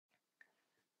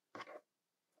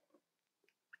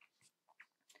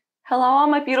Hello, all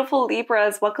my beautiful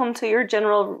Libras. Welcome to your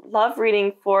general love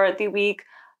reading for the week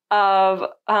of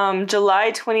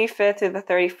July 25th through the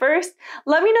 31st.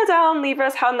 Let me know down,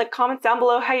 Libras, how in the comments down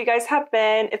below how you guys have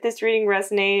been, if this reading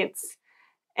resonates,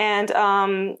 and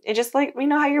just let me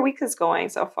know how your week is going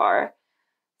so far.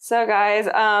 So guys,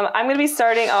 I'm going to be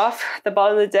starting off the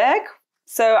bottom of the deck.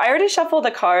 So I already shuffled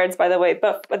the cards, by the way,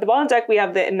 but at the bottom of the deck we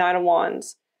have the Nine of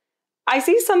Wands. I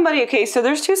see somebody, okay, so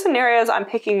there's two scenarios I'm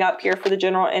picking up here for the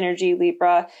general energy,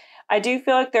 Libra. I do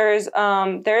feel like there is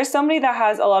somebody that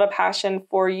has a lot of passion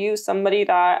for you, somebody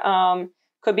that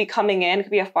could be coming in,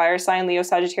 could be a fire sign, Leo,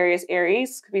 Sagittarius,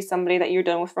 Aries, could be somebody that you're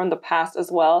dealing with from the past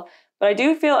as well. But I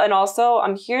do feel, and also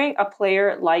I'm hearing a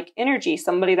player-like energy,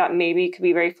 somebody that maybe could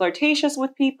be very flirtatious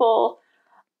with people.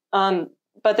 But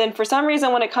then for some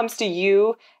reason, when it comes to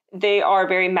you, they are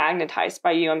very magnetized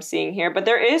by you, I'm seeing here. But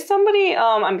there is somebody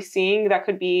I'm seeing that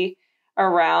could be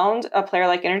around a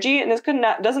player-like energy. And this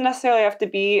doesn't necessarily have to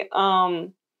be,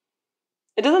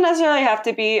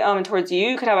 towards you.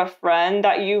 You could have a friend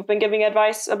that you've been giving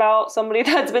advice about, somebody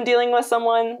that's been dealing with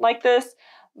someone like this.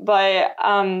 But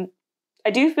I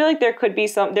do feel like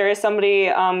there is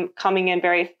somebody coming in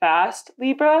very fast,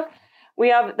 Libra. We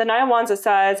have the Nine of Wands that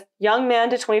says, young man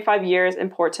to 25 years,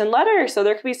 important letter. So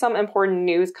there could be some important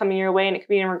news coming your way, and it could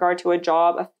be in regard to a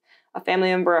job, a family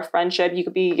member, a friendship. You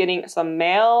could be getting some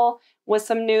mail with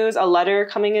some news, a letter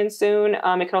coming in soon.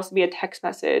 It could also be a text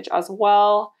message as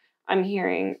well, I'm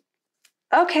hearing.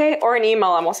 Okay, or an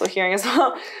email I'm also hearing as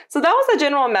well. So that was the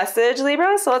general message,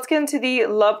 Libra. So let's get into the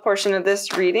love portion of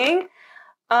this reading.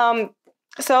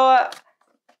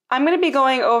 I'm going to be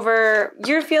going over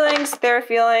your feelings, their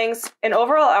feelings, an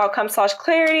overall outcome /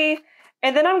 clarity.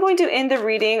 And then I'm going to end the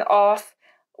reading off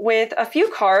with a few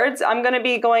cards. I'm going to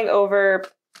be going over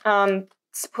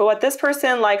what this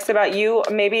person likes about you,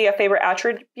 maybe a favorite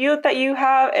attribute that you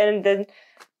have, and then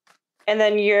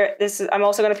I'm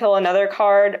also going to pull another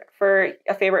card for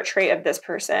a favorite trait of this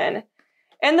person.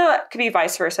 And that could be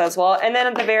vice versa as well. And then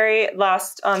at the very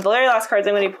last cards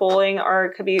I'm going to be pulling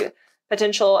could be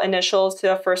potential initials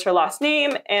to a first or last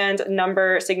name, and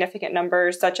significant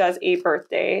numbers such as a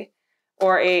birthday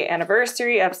or a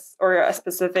anniversary or a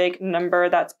specific number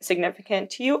that's significant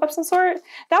to you of some sort.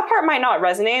 That part might not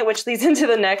resonate, which leads into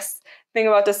the next thing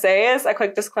I'm about to say is a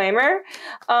quick disclaimer.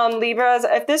 Libras,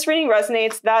 if this reading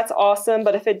resonates, that's awesome.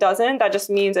 But if it doesn't, that just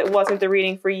means it wasn't the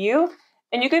reading for you.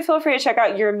 And you can feel free to check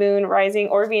out your moon, rising,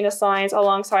 or Venus signs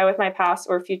alongside with my past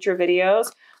or future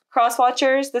videos. Cross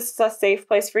watchers, this is a safe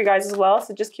place for you guys as well,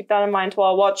 so just keep that in mind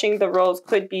while watching. The roles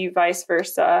could be vice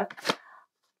versa.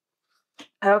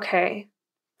 Okay.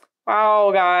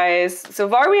 Wow, guys. So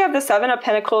far we have the Seven of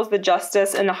Pentacles, the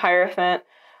Justice, and the Hierophant.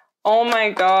 Oh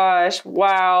my gosh.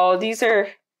 Wow. These are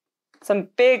some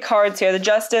big cards here. The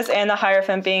Justice and the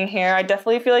Hierophant being here. I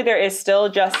definitely feel like there is still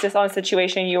justice on a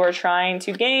situation you are trying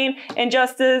to gain. And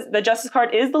the Justice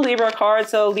card is the Libra card.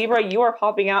 So Libra, you are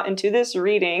popping out into this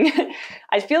reading.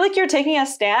 I feel like you're taking a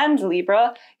stand,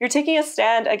 Libra. You're taking a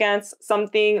stand against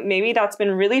something maybe that's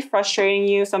been really frustrating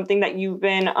you, something that you've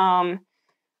been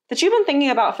thinking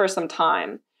about for some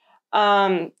time.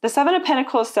 The Seven of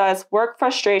Pentacles says work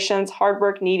frustrations, hard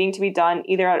work needing to be done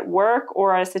either at work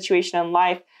or at a situation in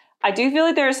life. I do feel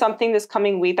like there is something this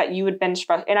coming week that you would been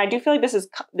stressed, and I do feel like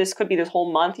this could be this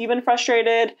whole month you've been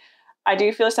frustrated. I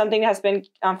do feel something has been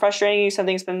frustrating you,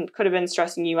 could have been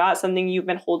stressing you out, something you've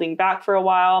been holding back for a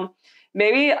while.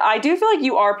 Maybe I do feel like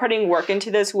you are putting work into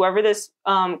this, whoever this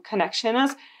connection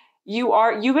is.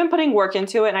 You've been putting work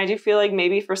into it, and I do feel like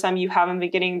maybe for some you haven't been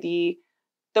getting the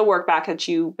work back that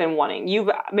you've been wanting. You've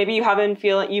been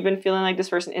feeling like this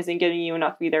person isn't giving you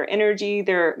enough of their energy.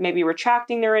 They're maybe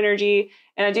retracting their energy.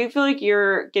 And I do feel like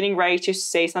you're getting ready to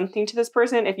say something to this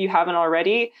person if you haven't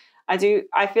already. I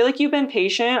feel like you've been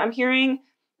patient, I'm hearing.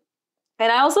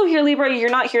 And I also hear, Libra, you're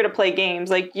not here to play games.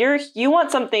 Like you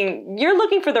want something, you're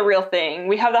looking for the real thing.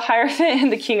 We have the Hierophant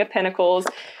and the King of Pentacles.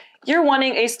 You're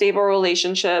wanting a stable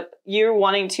relationship. You're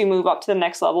wanting to move up to the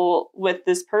next level with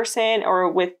this person or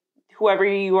with whoever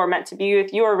you are meant to be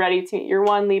with. You are ready to meet your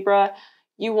one, Libra.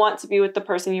 You want to be with the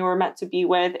person you were meant to be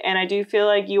with. And I do feel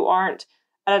like you aren't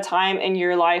at a time in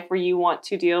your life where you want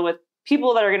to deal with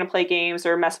people that are going to play games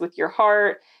or mess with your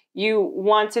heart. You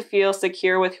want to feel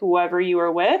secure with whoever you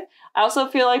are with. I also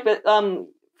feel like that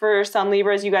for some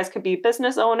Libras, you guys could be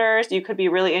business owners. You could be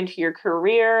really into your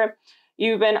career.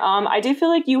 I do feel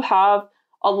like you have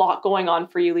a lot going on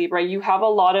for you, Libra. You have a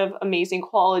lot of amazing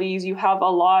qualities. You have a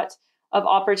lot of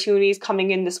opportunities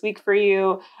coming in this week for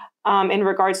you in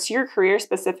regards to your career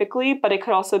specifically, but it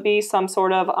could also be some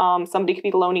sort of, somebody could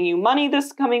be loaning you money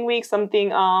this coming week, somebody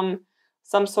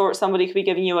could be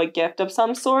giving you a gift of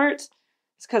some sort.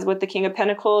 because with the King of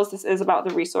Pentacles, this is about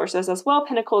the resources as well.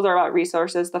 Pentacles are about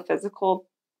resources, the physical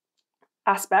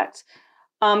aspect.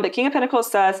 But King of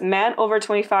Pentacles says, man over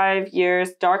 25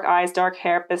 years, dark eyes, dark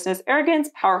hair, business, arrogance,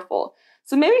 powerful.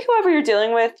 So maybe whoever you're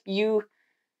dealing with, you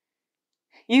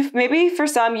maybe for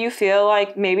some you feel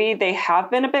like maybe they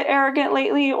have been a bit arrogant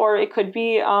lately, or it could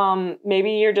be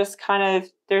maybe you're just kind of,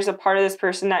 there's a part of this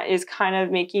person that is kind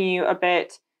of making you a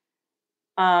bit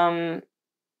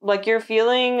like you're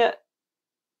feeling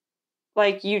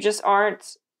like you just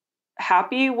aren't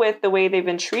happy with the way they've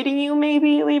been treating you,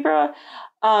 maybe, Libra.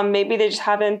 Maybe they just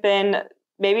haven't been,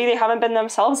 maybe they haven't been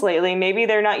themselves lately. Maybe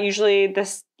they're not usually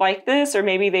this like this, or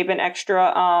maybe they've been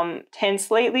extra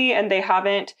tense lately and they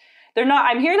haven't, they're not,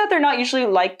 I'm hearing that they're not usually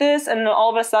like this, and then all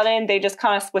of a sudden they just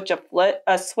kind of flip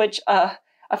a switch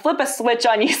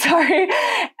on you, sorry.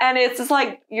 And it's just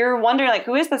like, you're wondering like,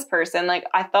 who is this person? Like,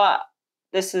 I thought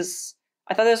this was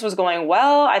going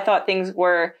well. I thought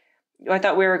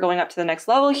we were going up to the next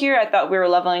level here. I thought we were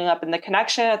leveling up in the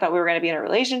connection. I thought we were going to be in a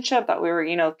relationship. I thought we were,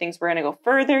 things were going to go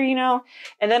further,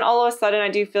 And then all of a sudden, I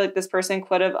do feel like this person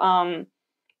could have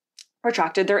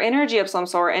retracted their energy of some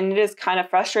sort. And it is kind of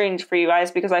frustrating for you guys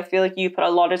because I feel like you put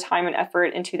a lot of time and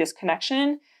effort into this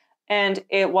connection. And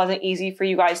it wasn't easy for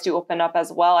you guys to open up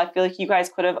as well. I feel like you guys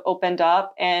could have opened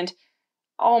up and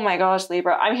oh my gosh,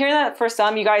 Libra. I'm hearing that for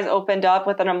some, you guys opened up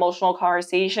with an emotional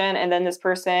conversation, and then this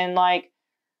person, like,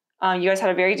 you guys had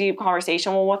a very deep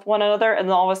conversation with one another, and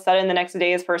then all of a sudden the next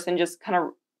day this person just kind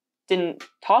of didn't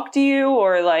talk to you,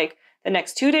 or like the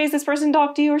next 2 days this person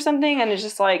talked to you or something, and it's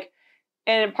just like,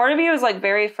 and part of you is like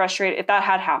very frustrated if that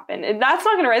had happened. And that's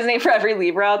not going to resonate for every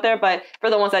Libra out there, but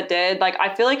for the ones that did, like,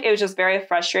 I feel like it was just very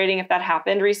frustrating if that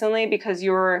happened recently, because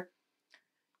it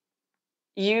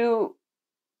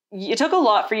took a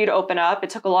lot for you to open up. It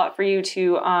took a lot for you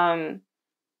to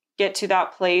get to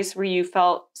that place where you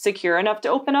felt secure enough to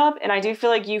open up. And I do feel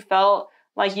like you felt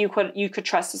like you could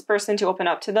trust this person to open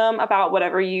up to them about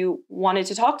whatever you wanted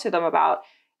to talk to them about.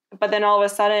 But then all of a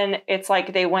sudden it's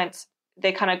like they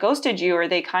kind of ghosted you, or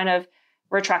they kind of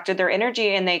retracted their energy,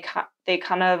 and they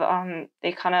kind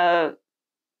of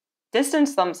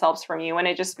distanced themselves from you. And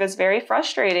it just was very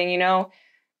frustrating,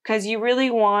 because you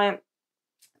really want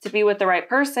to be with the right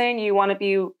person. You want to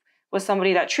be with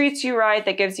somebody that treats you right,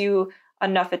 that gives you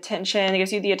enough attention, that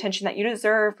gives you the attention that you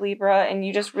deserve, Libra. And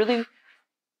you just really,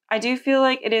 I do feel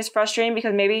like it is frustrating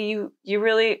because maybe you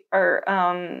really are,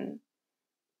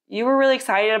 you were really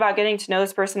excited about getting to know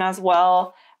this person as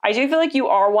well. I do feel like you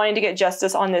are wanting to get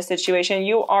justice on this situation.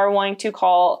 You are wanting to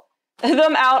call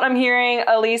them out. I'm hearing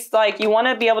at least like you want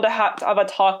to be able to have a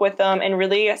talk with them and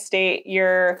really state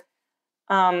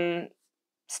how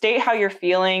you're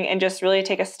feeling and just really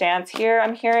take a stance here.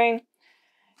 I'm hearing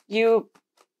you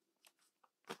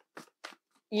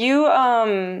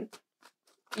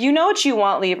know what you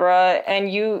want, Libra,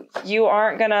 and you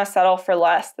aren't gonna settle for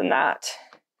less than that.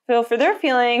 So for their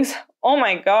feelings, oh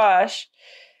my gosh.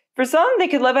 For some, they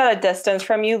could live at a distance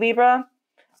from you, Libra.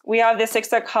 We have the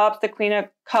Six of Cups, the Queen of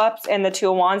Cups, and the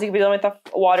Two of Wands. You could be dealing with a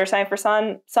water sign for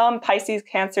some Pisces,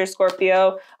 Cancer,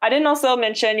 Scorpio. I didn't also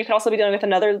mention you can also be dealing with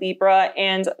another Libra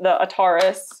and a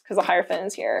Taurus, because the Hierophant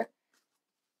is here.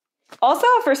 Also,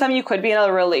 for some, you could be in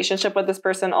a relationship with this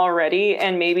person already,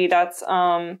 and maybe that's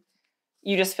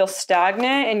you just feel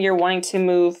stagnant and you're wanting to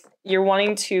move. You're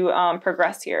wanting to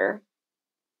progress here.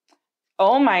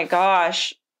 Oh my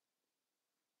gosh.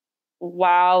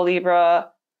 Wow, Libra.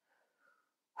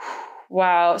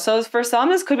 Wow. So for some,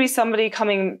 this could be somebody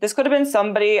coming. This could have been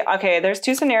somebody. Okay, there's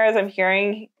two scenarios I'm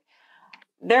hearing.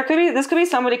 This could be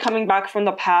somebody coming back from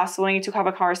the past, wanting to have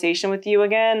a conversation with you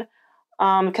again.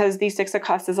 Because the Six of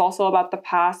Cups is also about the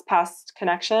past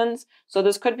connections. So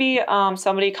this could be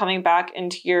somebody coming back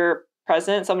into your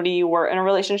present, somebody you were in a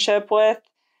relationship with,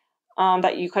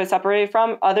 that you could have separated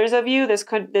from. Others of you, this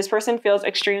person feels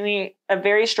a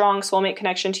very strong soulmate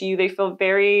connection to you. They feel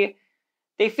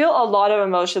a lot of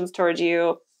emotions towards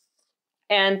you,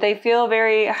 and they feel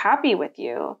very happy with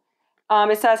you.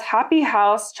 It says happy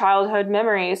house, childhood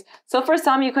memories. So for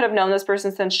some, you could have known this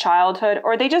person since childhood,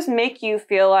 or they just make you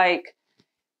feel like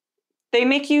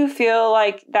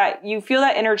that you feel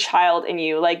that inner child in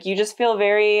you. Like you just feel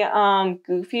very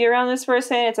goofy around this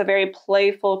person. It's a very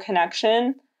playful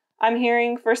connection. I'm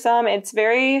hearing for some. I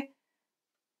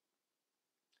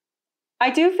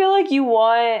do feel like you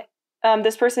want,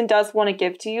 this person does want to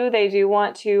give to you. They do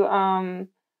want to,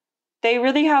 they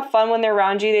really have fun when they're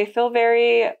around you. They feel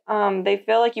they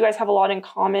feel like you guys have a lot in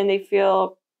common. They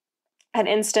feel an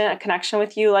instant connection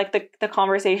with you. Like the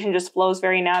conversation just flows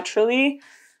very naturally.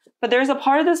 But there's a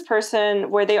part of this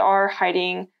person where they are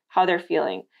hiding how they're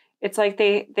feeling. it's like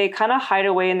they kind of hide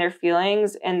away in their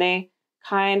feelings, and they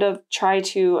kind of try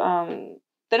to,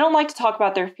 they don't like to talk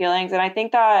about their feelings. And I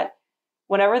think that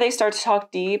whenever they start to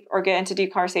talk deep or get into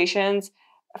deep conversations,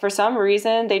 for some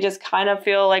reason, they just kind of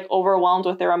feel like overwhelmed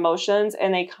with their emotions,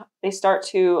 and they start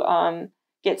to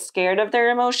get scared of their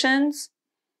emotions,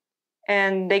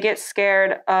 and they're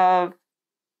scared of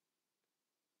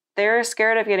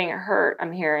getting hurt,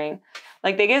 I'm hearing.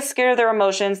 Like, they get scared of their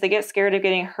emotions, they get scared of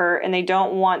getting hurt, and they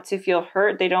don't want to feel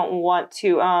hurt. They don't want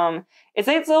to,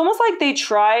 it's almost like they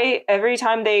try, every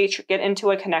time they get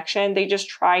into a connection, they just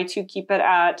try to keep it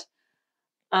at,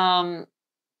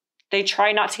 they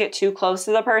try not to get too close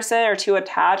to the person or too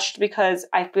attached, because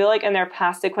I feel like in their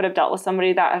past, they could have dealt with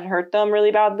somebody that had hurt them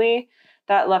really badly,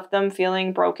 that left them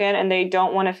feeling broken, and they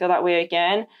don't want to feel that way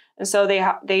again. And so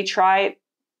they try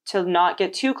to not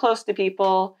get too close to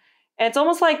people. And it's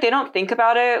almost like they don't think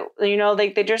about it, you know,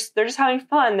 like they're just having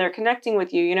fun. They're connecting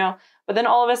with you, you know, but then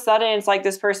all of a sudden it's like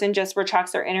this person just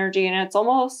retracts their energy, and it's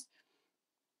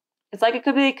like it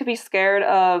could be scared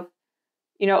of,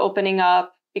 you know, opening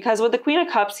up. Because with the Queen of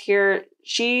Cups here,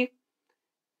 she's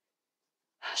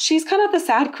kind of the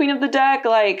sad queen of the deck.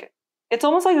 Like, it's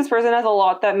almost like this person has a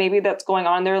lot that's going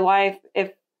on in their life,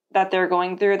 that they're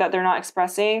going through, that they're not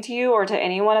expressing to you or to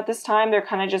anyone at this time. They're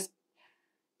kind of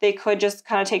they could just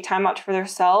kind of take time out for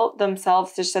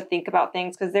themselves just to think about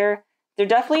things, because they're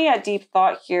definitely at deep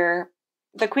thought here.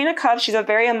 The Queen of Cups, she's a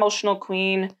very emotional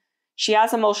queen. She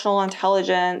has emotional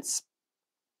intelligence.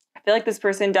 I feel like this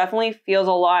person definitely feels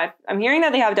a lot. I'm hearing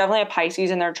that they have definitely a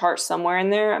Pisces in their chart somewhere in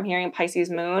there. I'm hearing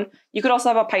Pisces moon. You could also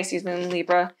have a Pisces moon,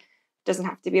 Libra. Doesn't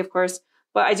have to be, of course.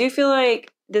 But I do feel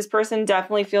like this person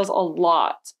definitely feels a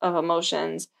lot of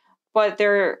emotions, but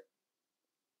they're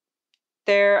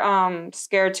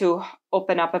scared to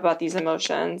open up about these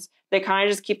emotions. They kind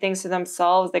of just keep things to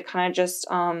themselves. They kind of just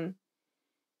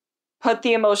put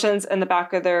the emotions in the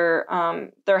back of their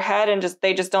head, and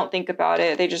they just don't think about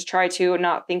it. They just try to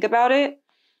not think about it.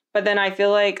 But then I feel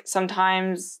like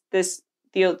sometimes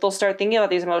they'll start thinking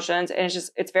about these emotions, and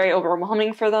it's very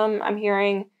overwhelming for them.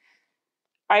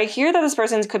 I hear that this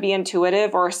person could be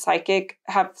intuitive or psychic,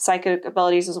 have psychic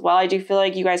abilities as well. I do feel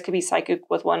like you guys could be psychic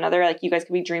with one another. Like, you guys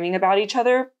could be dreaming about each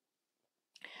other.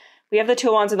 We have the Two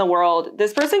of Wands in the World.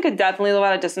 This person could definitely live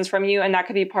at a distance from you, and that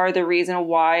could be part of the reason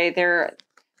why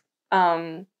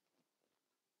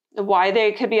why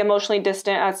they could be emotionally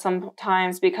distant at some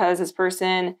times, because this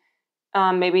person,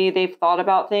 maybe they've thought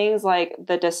about things like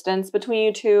the distance between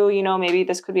you two. You know, maybe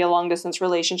this could be a long distance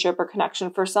relationship or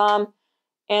connection for some.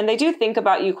 And they do think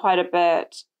about you quite a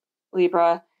bit,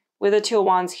 Libra. With the Two of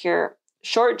Wands here,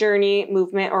 short journey,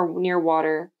 movement, or near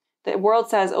water. The World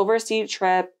says overseas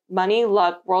trip, money,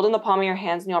 luck, world in the palm of your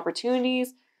hands, new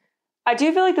opportunities. I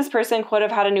do feel like this person could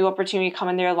have had a new opportunity come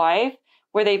in their life,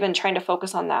 where they've been trying to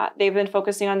focus on that. They've been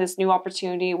focusing on this new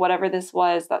opportunity, whatever this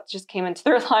was that just came into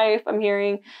their life, I'm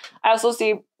hearing. I also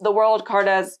see the World card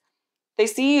as, they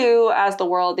see you as the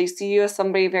world. They see you as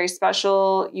somebody very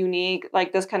special, unique.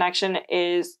 Like, this connection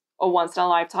is a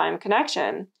once-in-a-lifetime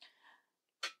connection.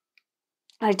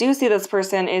 I do see this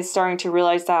person is starting to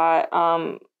realize that.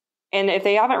 And if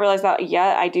they haven't realized that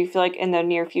yet, I do feel like in the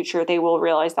near future, they will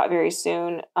realize that very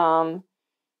soon.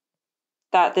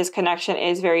 That this connection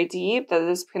is very deep, that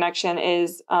this connection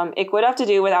is, it would have to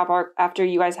do with after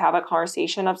you guys have a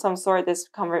conversation of some sort,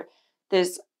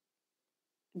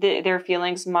 their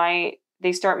feelings might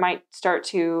start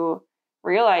to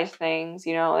realize things,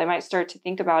 you know, they might start to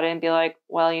think about it and be like,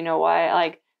 well, you know what,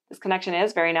 like, this connection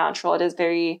is very natural. It is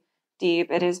very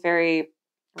deep. It is very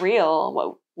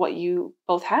real, what you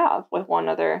both have with one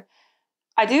another.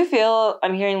 I do feel,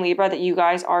 I'm hearing, Libra, that you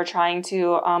guys are trying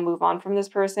to move on from this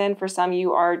person. For some,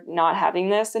 you are not having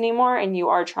this anymore, and you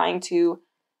are trying to,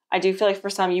 I do feel like for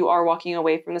some, you are walking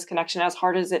away from this connection, as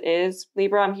hard as it is,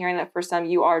 Libra. I'm hearing that for some,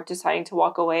 you are deciding to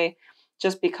walk away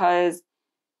just because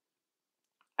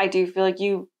I do feel like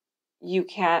you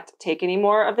can't take any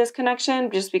more of this connection,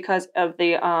 just because of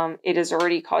it has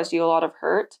already caused you a lot of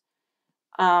hurt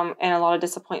and a lot of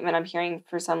disappointment, I'm hearing,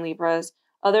 for some Libras.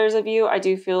 Others of you, I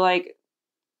do feel like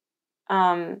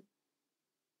whatever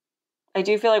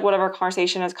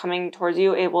conversation is coming towards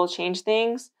you, it will change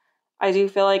things. I do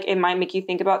feel like it might make you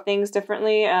think about things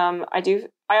differently. I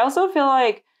also feel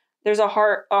like there's a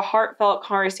heartfelt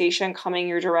conversation coming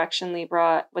your direction,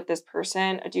 Libra, with this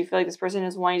person. I do feel like this person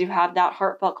is wanting to have that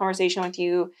heartfelt conversation with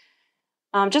you.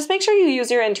 Just make sure you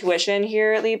use your intuition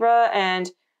here, Libra,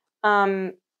 and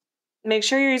make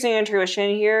sure you're using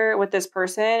intuition here with this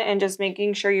person, and just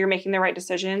making sure you're making the right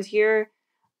decisions here.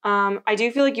 I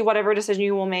do feel like whatever decision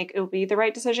you will make, it will be the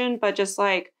right decision, but just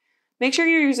like make sure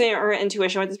you're using your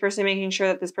intuition with this person, making sure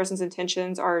that this person's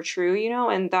intentions are true, you know,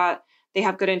 and that they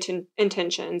have good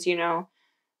intentions, you know,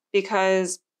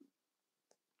 because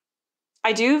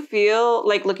I do feel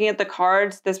like looking at the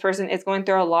cards, this person is going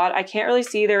through a lot. I can't really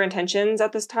see their intentions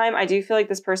at this time. I do feel like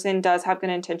this person does have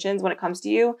good intentions when it comes to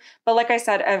you. But like I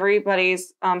said,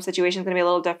 everybody's situation is going to be a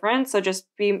little different. So just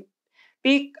be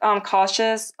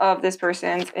cautious of this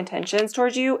person's intentions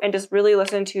towards you and just really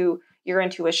listen to your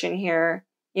intuition here,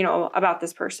 you know, about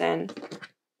this person.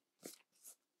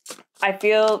 I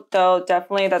feel, though,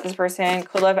 definitely that this person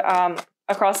could live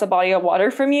across the body of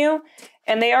water from you.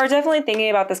 And they are definitely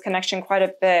thinking about this connection quite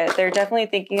a bit. They're definitely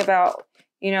thinking about,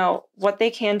 you know, what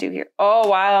they can do here. Oh,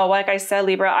 wow. Like I said,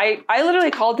 Libra, I literally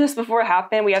called this before it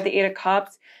happened. We have the 8 of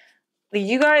Cups.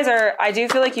 You guys are, I do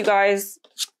feel like you guys,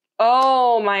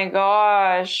 oh my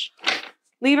gosh.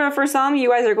 Libra, for some, you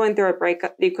guys are going through a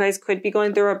breakup. You guys could be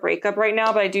going through a breakup right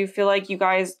now, but I do feel like you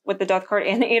guys, with the Death card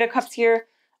and the 8 of Cups here,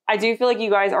 I do feel like you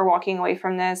guys are walking away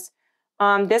from this.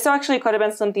 This actually could have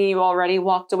been something you already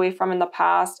walked away from in the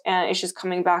past, and it's just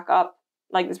coming back up.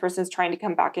 Like this person's trying to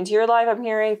come back into your life, I'm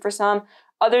hearing for some.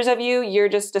 Others of you, you're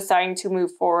just deciding to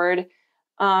move forward.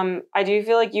 I do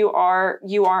feel like you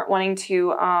aren't wanting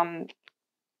to,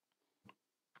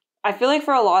 I feel like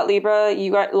for a lot, Libra, a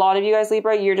lot of you guys,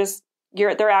 Libra,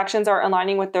 their actions are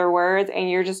aligning with their words, and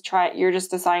you're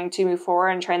just deciding to move forward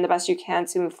and trying the best you can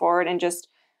to move forward and just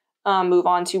move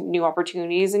on to new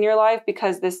opportunities in your life,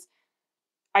 because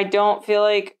I don't feel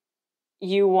like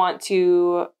you want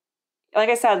to, like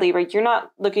I said, Libra, you're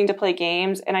not looking to play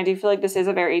games. And I do feel like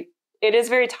it is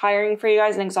very tiring for you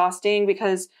guys and exhausting,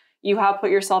 because you have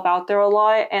put yourself out there a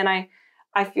lot. And I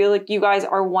feel like you guys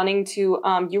are wanting to,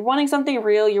 you're wanting something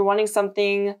real. You're wanting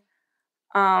something,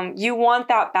 you want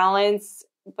that balance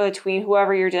between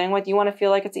whoever you're dealing with. You want to feel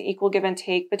like it's an equal give and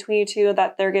take between you two,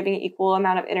 that they're giving equal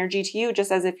amount of energy to you, just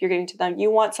as if you're giving to them.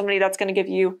 You want somebody that's going to give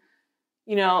you,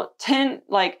 you know,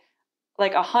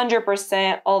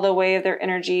 100% all the way of their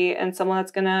energy, and someone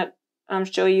that's going to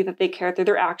show you that they care through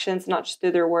their actions, not just through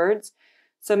their words.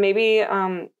 So maybe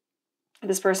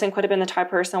this person could have been the type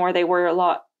of person where they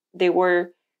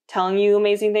were telling you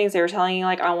amazing things. They were telling you,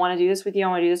 like, I want to do this with you, I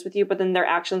want to do this with you, but then their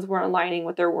actions weren't aligning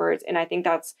with their words. And I think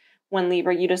that's when,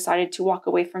 Libra, you decided to walk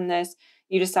away from this.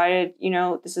 You decided, you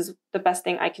know, this is the best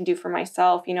thing I can do for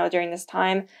myself, you know, during this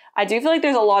time. I do feel like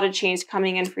there's a lot of change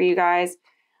coming in for you guys.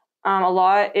 A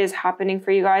lot is happening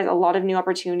for you guys, a lot of new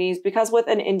opportunities, because with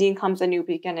an ending comes a new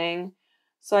beginning.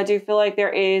 So I do feel like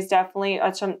there is definitely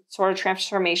some sort of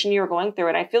transformation you're going through.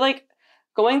 And I feel like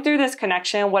going through this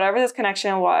connection, whatever this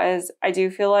connection was, I do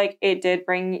feel like it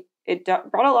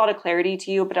brought a lot of clarity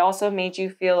to you, but it also made you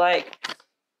feel like,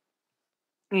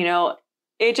 you know,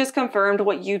 it just confirmed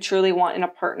what you truly want in a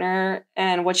partner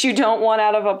and what you don't want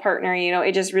out of a partner. You know,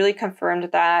 it just really confirmed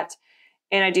that.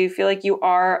 And I do feel like you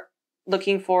are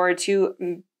looking forward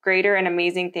to greater and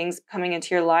amazing things coming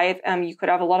into your life. You could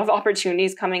have a lot of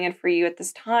opportunities coming in for you at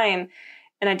this time.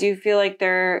 And I do feel like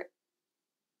there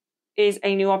is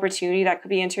a new opportunity that could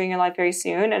be entering your life very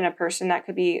soon, and a person that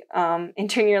could be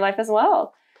entering your life as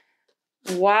well.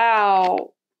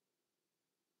 Wow.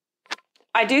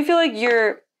 I do feel like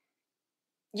you're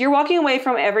walking away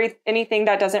from anything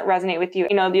that doesn't resonate with you.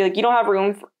 You know, you don't have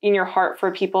room in your heart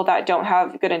for people that don't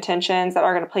have good intentions, that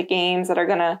are going to play games, that are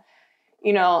going to,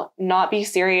 you know, not be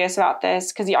serious about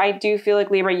this. Because I do feel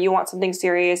like, Libra, you want something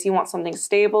serious. You want something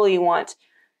stable. You want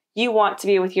to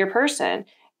be with your person.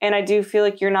 And I do feel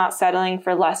like you're not settling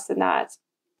for less than that.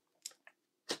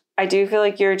 I do feel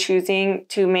like you're choosing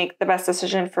to make the best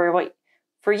decision for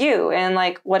you and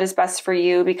like what is best for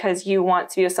you, because you want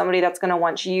to be with somebody that's going to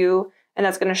want you and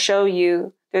that's going to show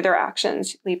you through their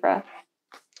actions, Libra.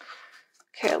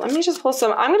 Okay, let me just pull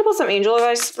some. I'm going to pull some angel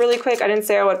advice really quick. I didn't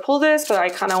say I would pull this, but I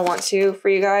kind of want to for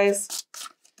you guys.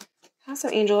 I have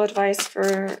some angel advice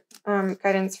for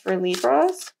guidance for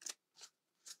Libras.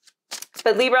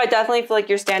 But Libra, I definitely feel like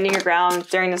you're standing your ground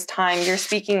during this time. You're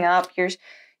speaking up. You're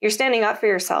standing up for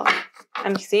yourself.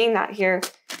 I'm seeing that here.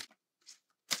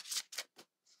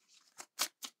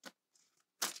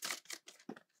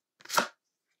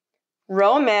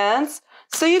 Romance.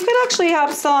 So you could actually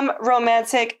have some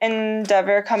romantic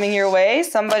endeavor coming your way.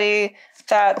 Somebody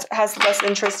that has the best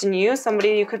interest in you.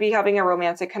 Somebody you could be having a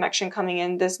romantic connection coming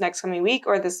in this next coming week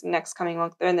or this next coming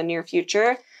month or in the near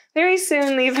future. Very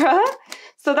soon, Libra.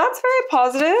 So that's very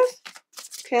positive.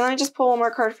 Okay, let me just pull one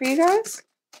more card for you guys.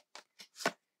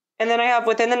 And then I have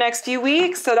within the next few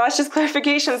weeks. So that's just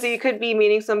clarification. So you could be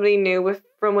meeting somebody new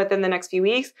from within the next few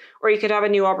weeks, or you could have a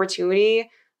new opportunity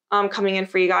coming in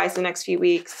for you guys the next few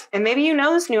weeks. And maybe you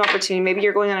know this new opportunity. Maybe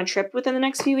you're going on a trip within the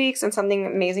next few weeks and something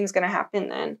amazing is going to happen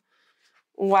then.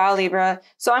 Wow, Libra.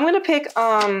 So I'm going to pick,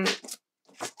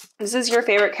 this is your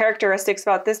favorite characteristics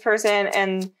about this person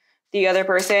and the other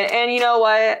person. And you know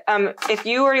what? If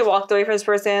you already walked away from this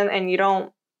person and you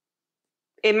don't,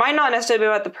 it might not necessarily be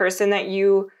about the person that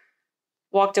you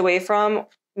walked away from.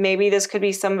 Maybe this could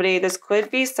be somebody new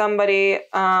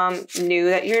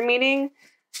that you're meeting.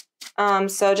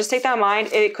 So just take that in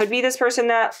mind. It could be this person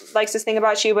that likes this thing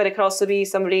about you, but it could also be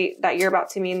somebody that you're about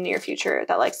to meet in the near future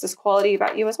that likes this quality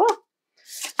about you as well.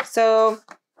 So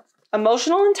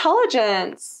emotional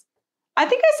intelligence. I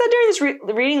think I said during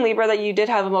this reading, Libra, that you did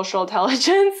have emotional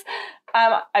intelligence.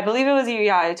 I believe it was you.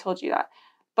 Yeah, I told you that.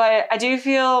 But I do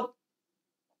feel,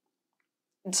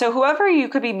 so whoever you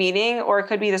could be meeting, or it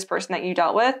could be this person that you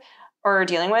dealt with or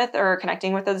dealing with or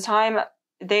connecting with at the time,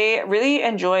 they really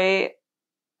enjoy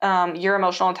your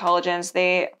emotional intelligence.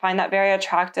 They find that very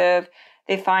attractive.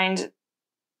 They find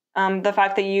the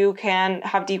fact that you can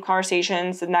have deep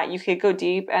conversations and that you could go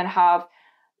deep and have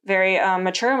very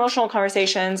mature emotional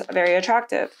conversations very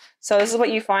attractive. So this is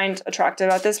what you find attractive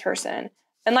about this person.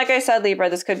 And like I said,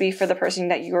 Libra, this could be for the person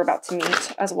that you were about to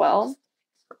meet as well.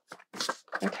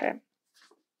 Okay.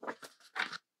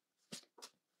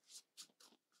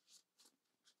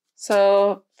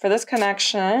 So for this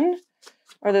connection,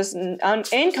 or this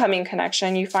incoming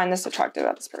connection, you find this attractive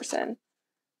about this person.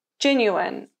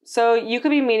 Genuine. So you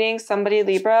could be meeting somebody,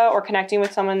 Libra, or connecting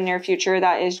with someone in the near future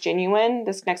that is genuine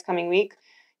this next coming week.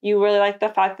 You really like the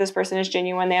fact this person is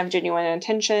genuine. They have genuine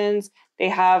intentions. They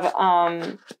have,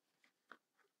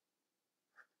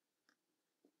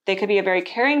 they could be a very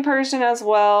caring person as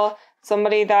well.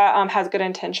 Somebody that has good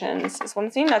intentions. That's what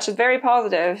I'm seeing. That's just very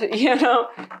positive. You know,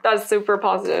 that's super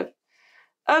positive.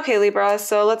 Okay, Libra,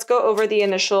 so let's go over the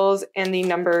initials and the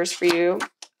numbers for you.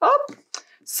 Oh,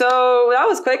 so that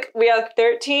was quick. We have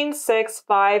 13, 6,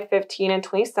 5, 15, and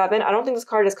 27. I don't think this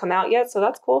card has come out yet, so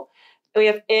that's cool. We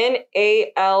have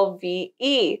NALVE.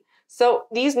 So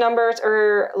these numbers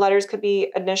or letters could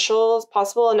be initials,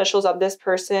 possible initials of this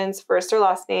person's first or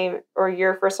last name, or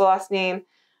your first or last name.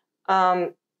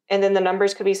 And then the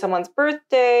numbers could be someone's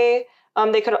birthday.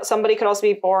 Somebody could also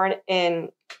be born in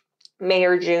May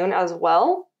or June as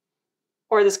well.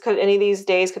 Or any of these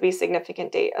days could be a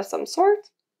significant date of some sort.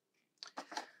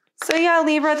 So yeah,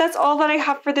 Libra, that's all that I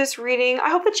have for this reading. I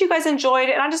hope that you guys enjoyed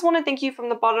it. And I just want to thank you from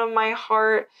the bottom of my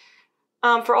heart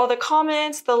for all the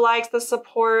comments, the likes, the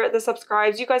support, the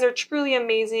subscribes. You guys are truly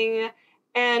amazing.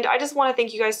 And I just want to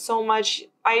thank you guys so much.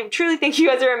 I truly think you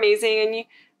guys are amazing.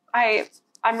 And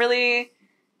I'm really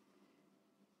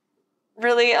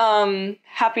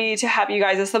happy to have you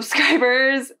guys as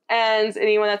subscribers, and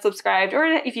anyone that's subscribed, or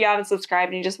if you haven't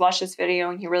subscribed and you just watched this video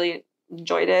and you really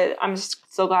enjoyed it, I'm just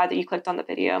so glad that you clicked on the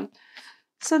video.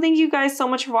 So thank you guys so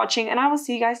much for watching, and I will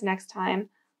see you guys next time.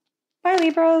 Bye,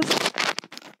 Libras.